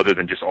general, other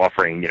than just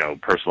offering,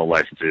 personal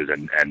licenses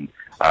and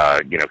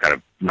kind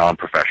of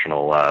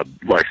non-professional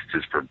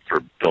licenses for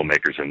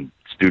filmmakers and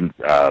student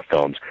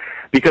films.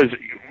 Because,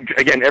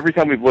 again, every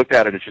time we've looked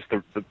at it, it's just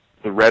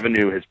the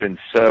revenue has been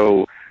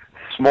so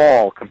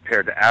small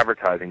compared to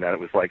advertising that it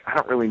was like, I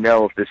don't really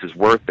know if this is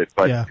worth it.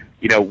 But,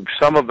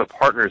 some of the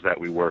partners that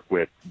we work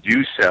with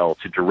do sell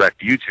to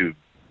direct YouTube,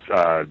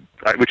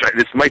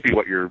 this might be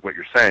what you're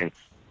saying.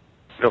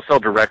 They'll sell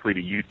directly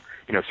to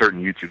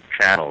certain YouTube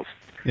channels.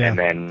 Yeah.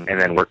 And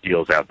then work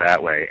deals out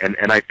that way. And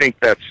I think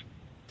that's,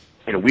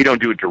 we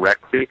don't do it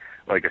directly.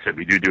 Like I said,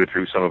 we do it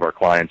through some of our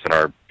clients, and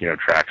our,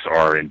 tracks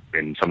are in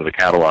some of the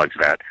catalogs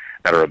that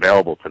are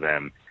available to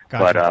them.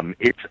 Gotcha. But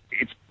it's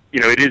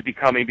it is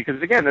becoming,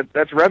 because again,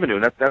 that's revenue,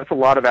 and that's a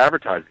lot of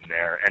advertising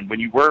there. And when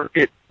you work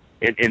it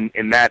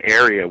in that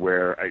area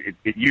where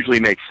it usually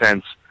makes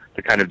sense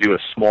to kind of do a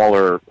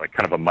smaller, like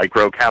kind of a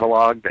micro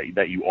catalog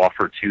that you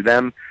offer to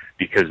them,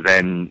 because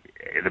then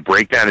the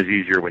breakdown is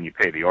easier when you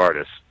pay the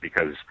artist,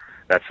 because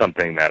that's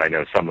something that I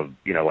know some of,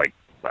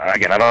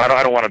 again, I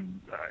don't want to,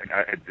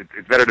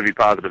 it's better to be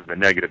positive than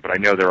negative, but I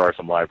know there are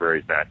some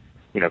libraries that,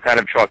 kind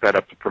of chalk that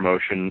up to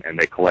promotion, and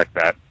they collect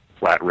that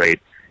flat rate,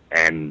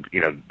 and,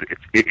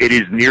 it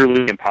is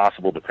nearly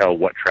impossible to tell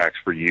what tracks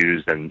were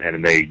used, and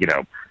they,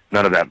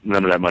 none of that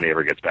money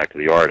ever gets back to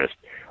the artist.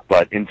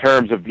 But in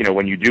terms of,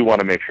 when you do want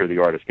to make sure the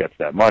artist gets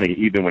that money,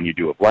 even when you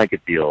do a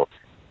blanket deal,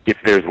 if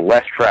there's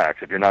less tracks,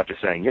 if you're not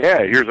just saying, yeah,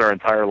 here's our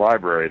entire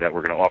library that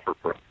we're going to offer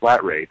for a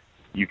flat rate,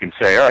 you can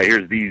say, all right,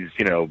 here's these,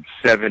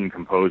 7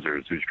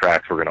 composers whose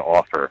tracks we're going to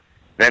offer.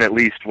 Then at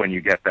least when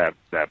you get that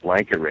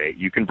blanket rate,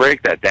 you can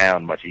break that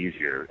down much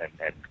easier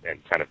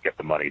and kind of get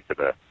the money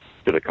to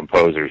the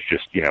composers,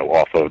 just,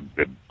 off of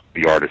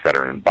the artists that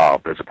are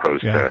involved, as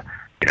opposed to,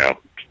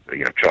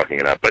 chalking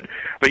it up. But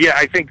yeah,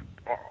 I think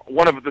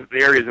one of the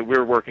areas that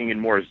we're working in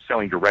more is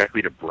selling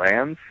directly to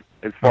brands.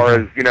 As far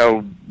as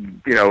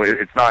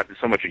it's not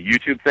so much a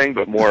YouTube thing,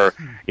 but more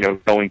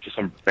going to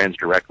some brands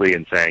directly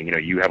and saying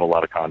you have a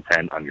lot of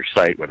content on your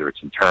site, whether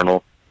it's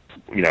internal,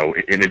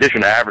 in addition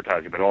to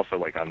advertising, but also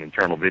like on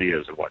internal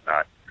videos and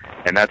whatnot.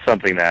 And that's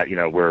something that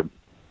we're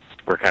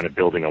kind of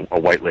building a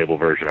white label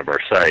version of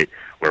our site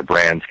where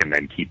brands can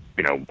then keep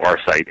our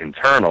site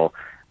internal.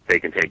 They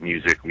can take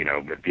music,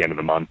 at the end of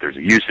the month there's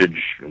a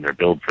usage and they're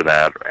billed for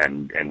that,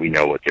 and we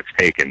know what gets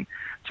taken.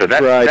 So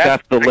that's right.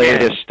 That's the again,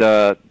 latest.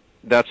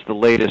 That's the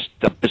latest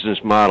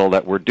business model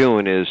that we're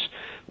doing, is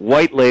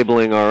white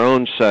labeling our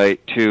own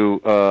site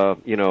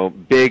to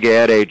big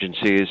ad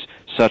agencies,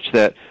 such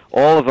that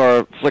all of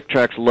our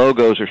FlickTracks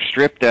logos are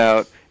stripped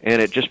out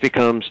and it just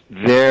becomes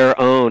their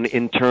own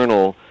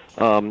internal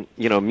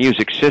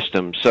music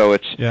system. So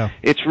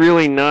it's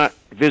really not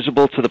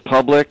visible to the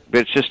public,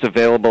 but it's just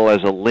available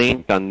as a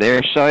link on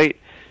their site.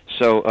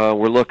 So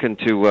we're looking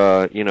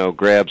to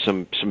grab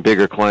some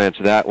bigger clients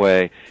that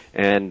way,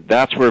 and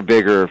that's where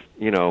bigger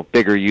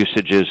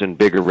usages and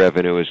bigger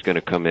revenue is going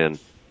to come in.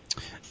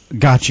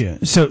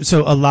 Gotcha.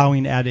 So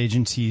allowing ad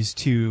agencies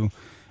to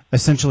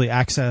essentially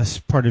access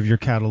part of your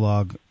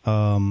catalog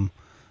under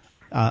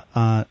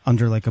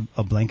like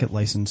a blanket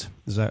license.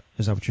 Is that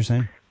what you're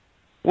saying?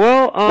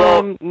 Well,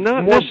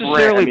 not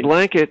necessarily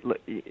blanket.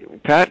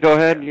 Pat, go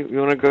ahead. You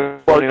want to go?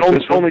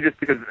 Well, only just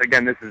because,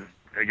 again, this is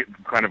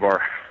kind of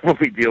what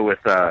we deal with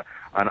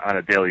on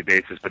a daily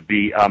basis. But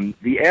the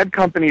ad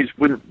companies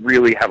wouldn't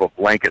really have a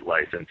blanket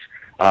license.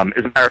 As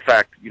a matter of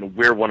fact,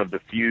 we're one of the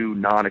few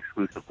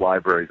non-exclusive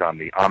libraries on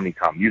the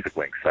Omnicom Music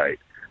Link site,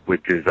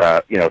 which is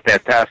a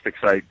fantastic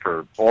site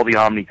for all the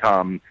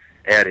Omnicom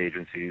ad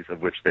agencies,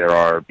 of which there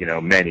are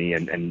many,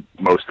 and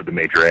most of the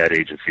major ad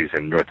agencies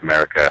in North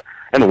America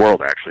and the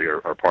world actually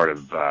are part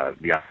of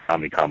the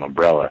Omnicom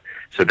umbrella.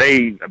 So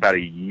they, about a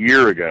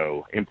year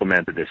ago,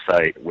 implemented this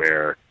site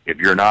where if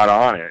you're not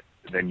on it,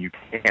 then you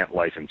can't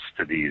license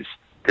to these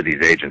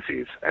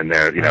agencies. And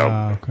they're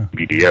okay.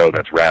 BDO,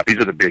 that's RAP. These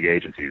are the big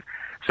agencies.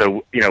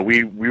 So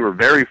we were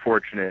very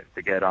fortunate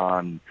to get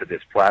on to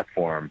this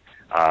platform,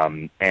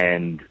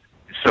 and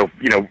so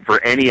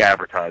for any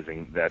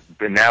advertising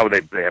but now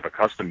they have a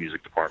custom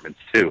music department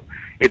too.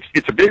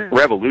 It's a big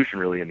revolution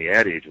really in the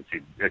ad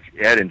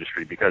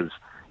industry, because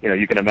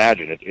you can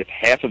imagine if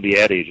half of the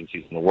ad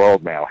agencies in the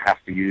world now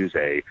have to use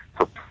a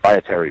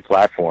proprietary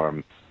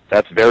platform,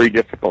 that's very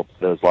difficult to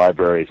those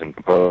libraries and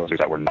composers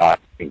that were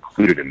not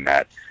included in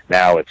that.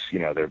 Now it's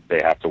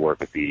they have to work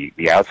with the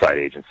outside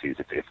agencies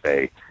if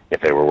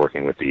they were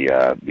working with the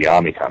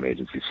Omnicom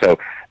agencies. So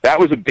that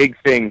was a big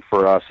thing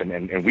for us,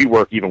 and we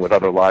work even with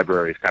other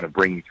libraries, kind of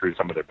bringing through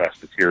some of their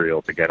best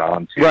material to get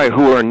onto. Right,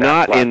 who are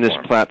not platform. In this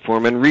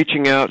platform, and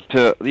reaching out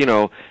to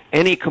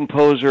any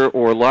composer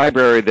or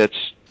library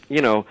that's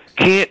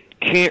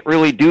can't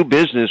really do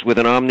business with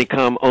an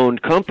Omnicom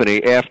owned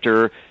company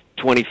after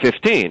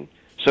 2015.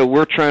 So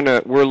we're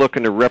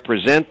looking to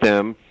represent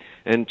them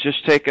and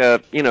just take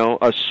a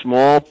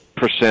small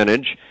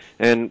percentage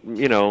and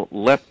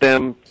let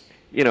them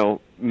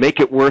make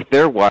it worth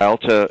their while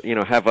to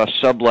have us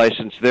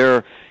sub-license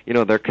their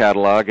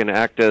catalog and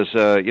act as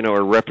a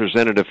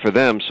representative for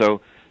them.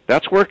 So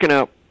that's working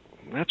out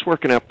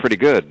pretty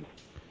good.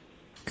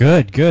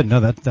 Good. No,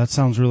 that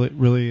sounds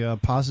really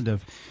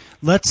positive.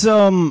 Let's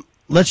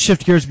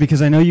shift gears,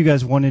 because I know you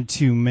guys wanted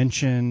to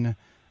mention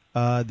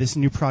this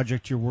new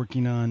project you're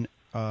working on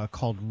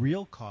called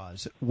Real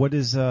Cause. What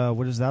is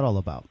that all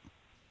about?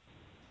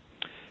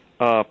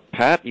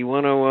 Pat, you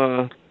want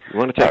to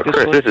take this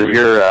Chris, one? This is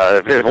your.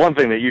 If there's one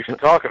thing that you should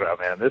talk about,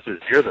 man,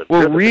 you're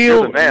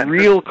the man.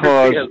 Real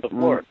Cause.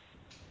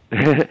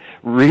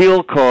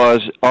 Real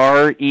Cause,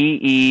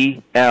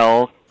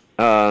 REELCAUSE.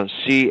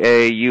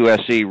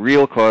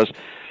 Real Cause.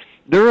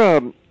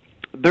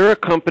 They're a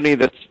company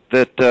that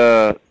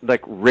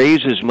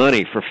raises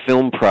money for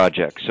film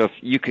projects. So if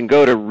you can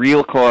go to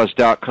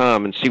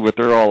realcause.com and see what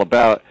they're all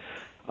about.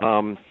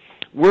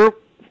 We're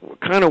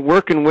kind of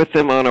working with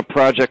them on a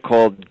project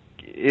called,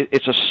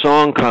 it's a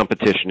song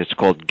competition. It's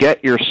called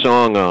Get Your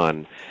Song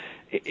On.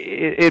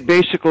 It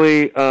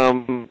basically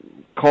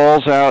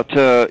calls out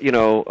to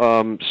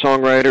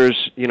songwriters,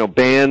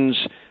 bands,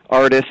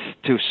 artists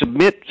to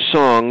submit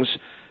songs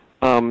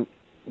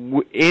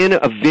in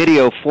a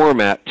video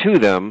format to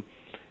them.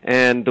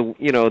 And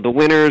the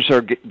winners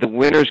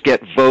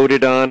get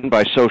voted on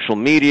by social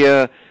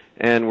media,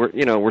 and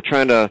we're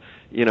trying to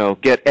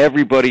get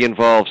everybody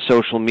involved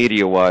social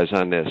media wise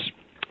on this.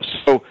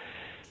 So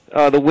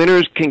the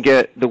winners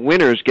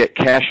get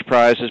cash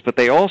prizes, but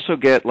they also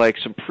get like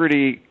some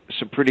pretty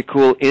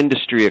cool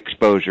industry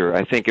exposure.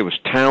 I think it was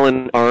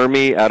Talent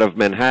Army out of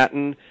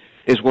Manhattan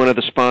is one of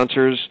the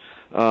sponsors.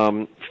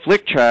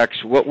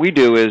 FlickTracks, what we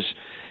do is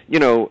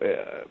they're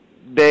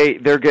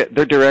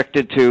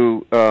directed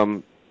to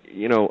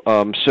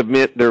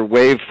submit their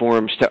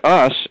waveforms to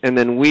us, and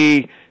then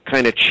we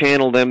kind of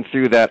channel them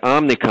through that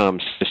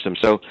Omnicom system.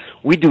 So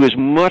we do as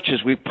much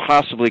as we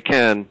possibly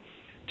can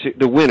to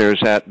the winners,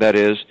 that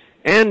is,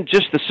 and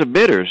just the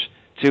submitters,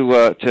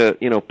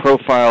 to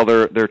profile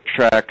their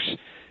tracks,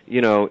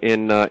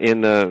 in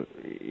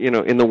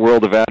the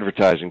world of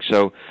advertising.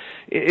 So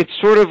it's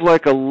sort of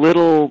like a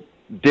little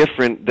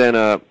different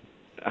than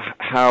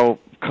how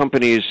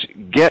companies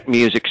get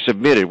music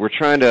submitted. We're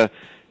trying to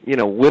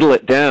whittle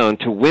it down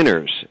to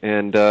winners,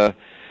 and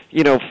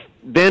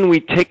then we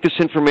take this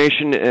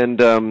information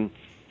and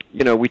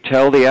we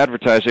tell the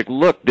advertiser,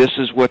 look, this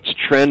is what's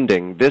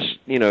trending. This,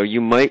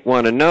 you might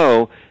want to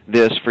know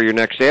this for your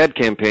next ad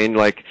campaign.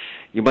 Like,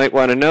 you might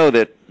want to know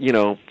that,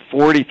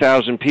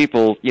 40,000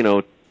 people,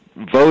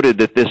 voted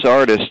that this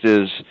artist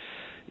is,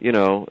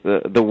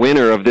 the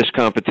winner of this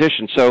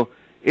competition. So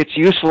it's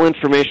useful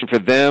information for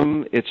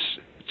them. It's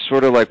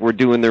sort of like we're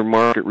doing their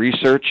market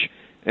research.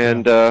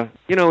 And,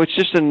 it's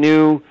just a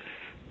new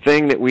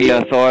thing that we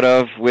thought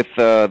of with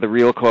the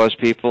Real Cause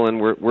people, and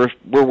we're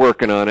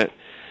working on it.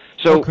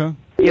 So, okay.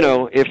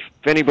 If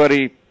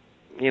anybody,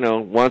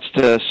 wants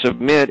to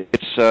submit,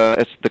 it's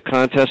the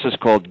contest is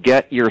called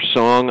Get Your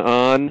Song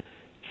On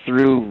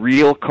through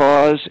Real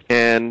Cause,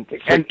 and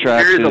Flick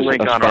Tracks is a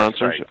link on our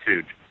site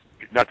too.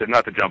 Not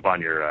to jump on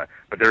your,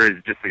 but there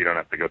is, just so you don't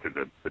have to go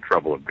through the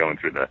trouble of going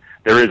through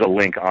there is a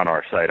link on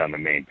our site on the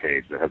main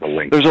page that has a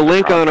link. There's a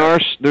link on our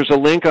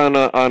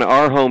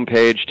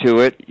homepage to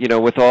it,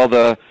 with all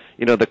the,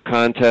 the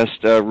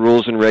contest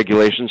rules and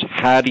regulations.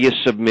 How do you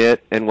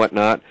submit and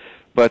whatnot?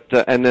 But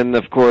and then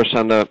of course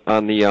on the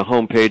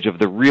homepage of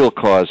the Real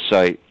Cause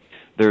site,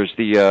 there's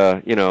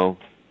the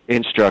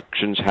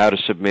instructions how to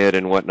submit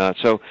and whatnot.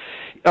 So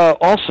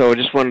also, I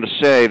just wanted to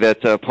say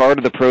that part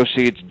of the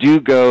proceeds do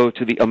go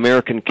to the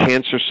American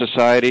Cancer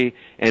Society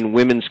and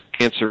Women's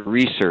Cancer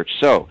Research.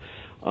 So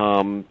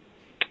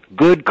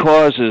good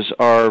causes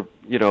are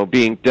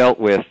being dealt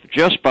with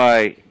just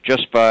by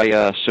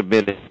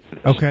submitting.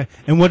 Okay.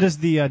 And what is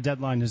the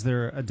deadline? Is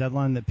there a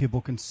deadline that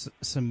people can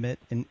submit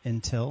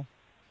until?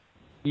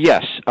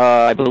 Yes,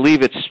 I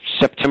believe it's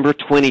September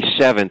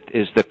 27th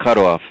is the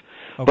cutoff.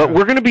 Okay. But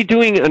we're going to be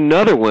doing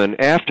another one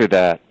after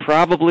that,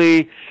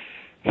 probably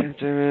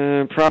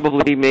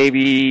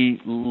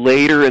maybe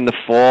later in the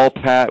fall.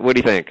 Pat, what do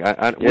you think?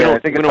 We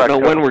don't know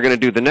when we're going to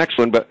do the next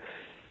one, but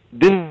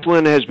this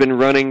one has been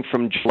running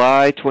from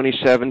July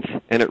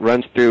 27th, and it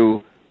runs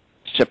through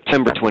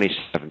September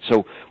 27th.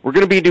 So we're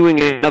going to be doing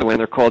another one.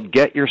 They're called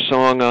Get Your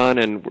Song On,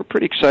 and we're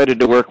pretty excited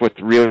to work with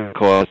Real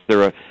Cause.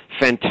 They're a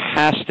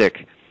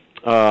fantastic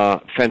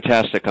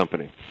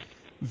company.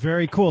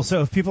 Very cool.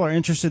 So if people are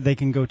interested, they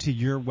can go to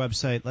your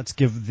website. Let's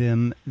give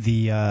them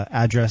the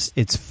address.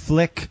 It's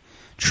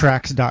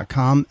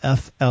flicktrax.com,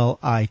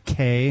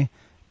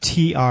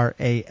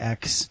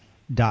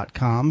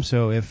 FLIKTRAX.com.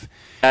 So if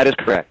that is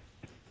correct.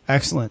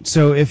 Excellent.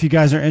 So if you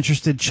guys are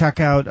interested, check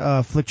out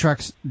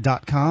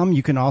flicktrax.com.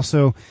 You can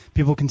also,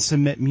 people can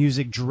submit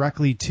music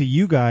directly to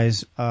you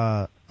guys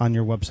on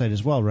your website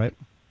as well, right?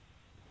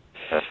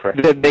 That's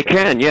correct. They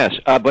can, yes.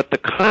 But the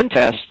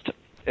contest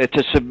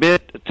to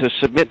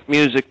submit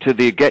music to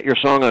the Get Your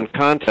Song On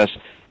contest,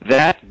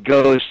 that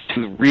goes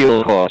to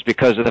Real Cause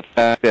because of the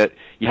fact that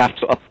you have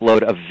to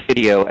upload a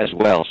video as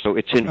well. So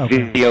it's in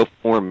video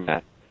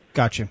format.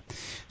 Gotcha.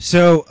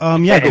 So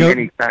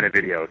any kind of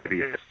video. It could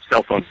be a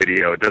cell phone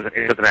video. It doesn't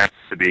have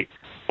to be.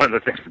 One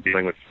of the things we're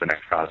dealing with the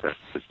next process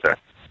is to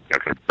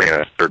kind of bring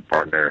in a third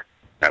partner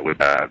that would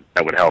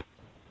help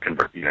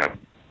convert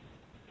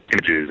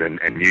images and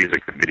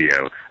music to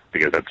video,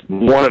 because that's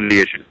one of the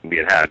issues we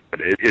had. But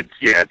it's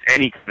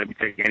any kind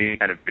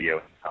of video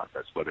in the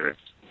contest, whether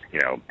it's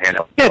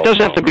handheld. Yeah, it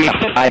doesn't have to be a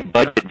high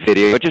budget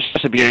video. It just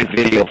has to be in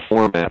video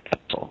format.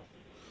 That's all.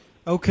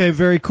 Okay,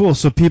 very cool.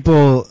 So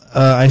people,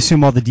 I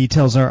assume all the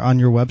details are on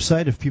your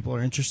website. If people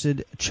are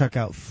interested, check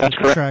out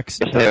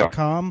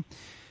flicktrax.com.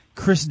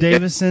 Chris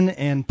Davison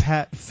and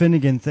Pat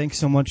Finnegan, thanks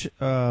so much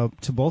to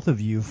both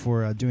of you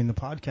for doing the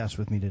podcast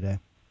with me today.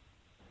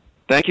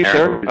 Thank you,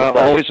 sir.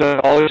 Always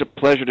a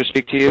pleasure to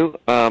speak to you.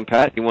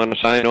 Pat, you want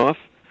to sign off?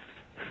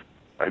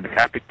 I'd be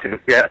happy to.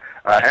 Yeah,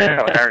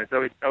 Aaron,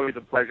 it's always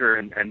a pleasure,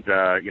 and I'm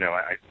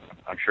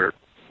sure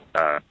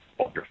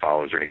all your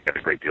followers are going to get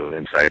a great deal of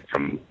insight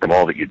from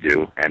all that you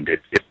do. And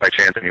if by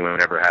chance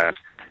anyone ever has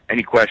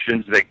any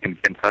questions, they can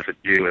get in touch with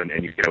you, and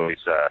you can always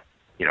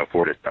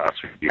forward it to us.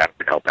 We'd be happy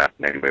to help out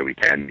in any way we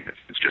can.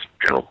 It's just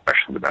general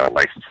questions about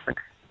licensing.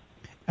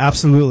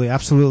 Absolutely.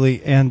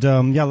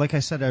 And like I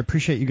said, I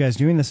appreciate you guys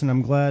doing this, and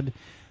I'm glad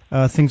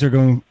things are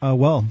going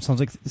well.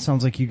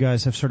 Sounds like you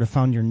guys have sort of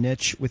found your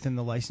niche within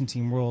the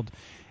licensing world,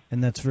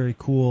 and that's very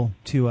cool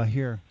to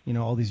hear.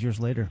 All these years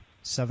later,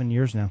 7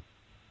 years now.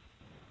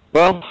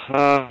 Well,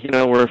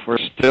 we're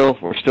still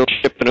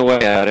chipping away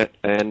at it,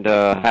 and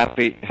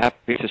happy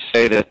to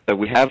say that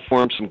we have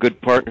formed some good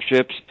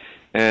partnerships,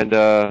 and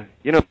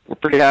we're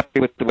pretty happy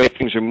with the way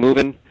things are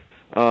moving.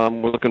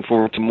 We're looking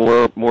forward to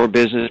more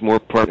business, more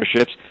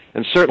partnerships,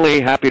 and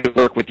certainly happy to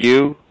work with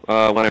you.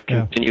 Want to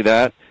continue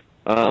that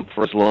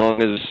for as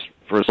long as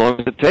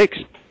it takes.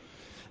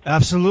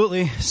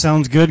 Absolutely,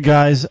 sounds good,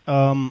 guys.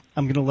 I'm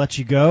going to let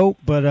you go,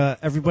 but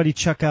everybody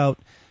check out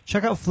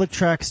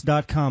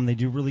flicktrax.com. They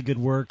do really good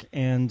work,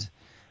 and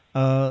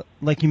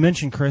like you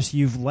mentioned, Chris,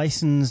 you've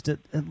licensed at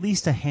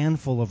least a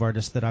handful of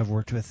artists that I've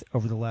worked with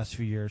over the last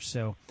few years.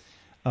 So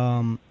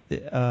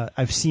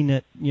I've seen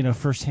it,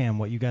 firsthand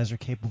what you guys are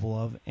capable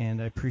of,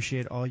 and I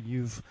appreciate all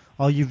you've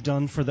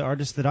done for the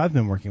artists that I've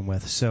been working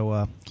with.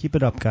 So keep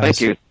it up, guys.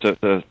 Thank you.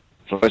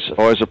 It's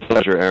always a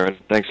pleasure, Aaron.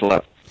 Thanks a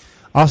lot.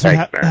 Awesome.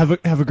 Thanks,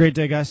 Have a great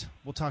day, guys.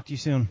 We'll talk to you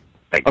soon.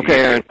 Thank you. Okay,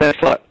 Aaron. Thanks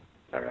a lot.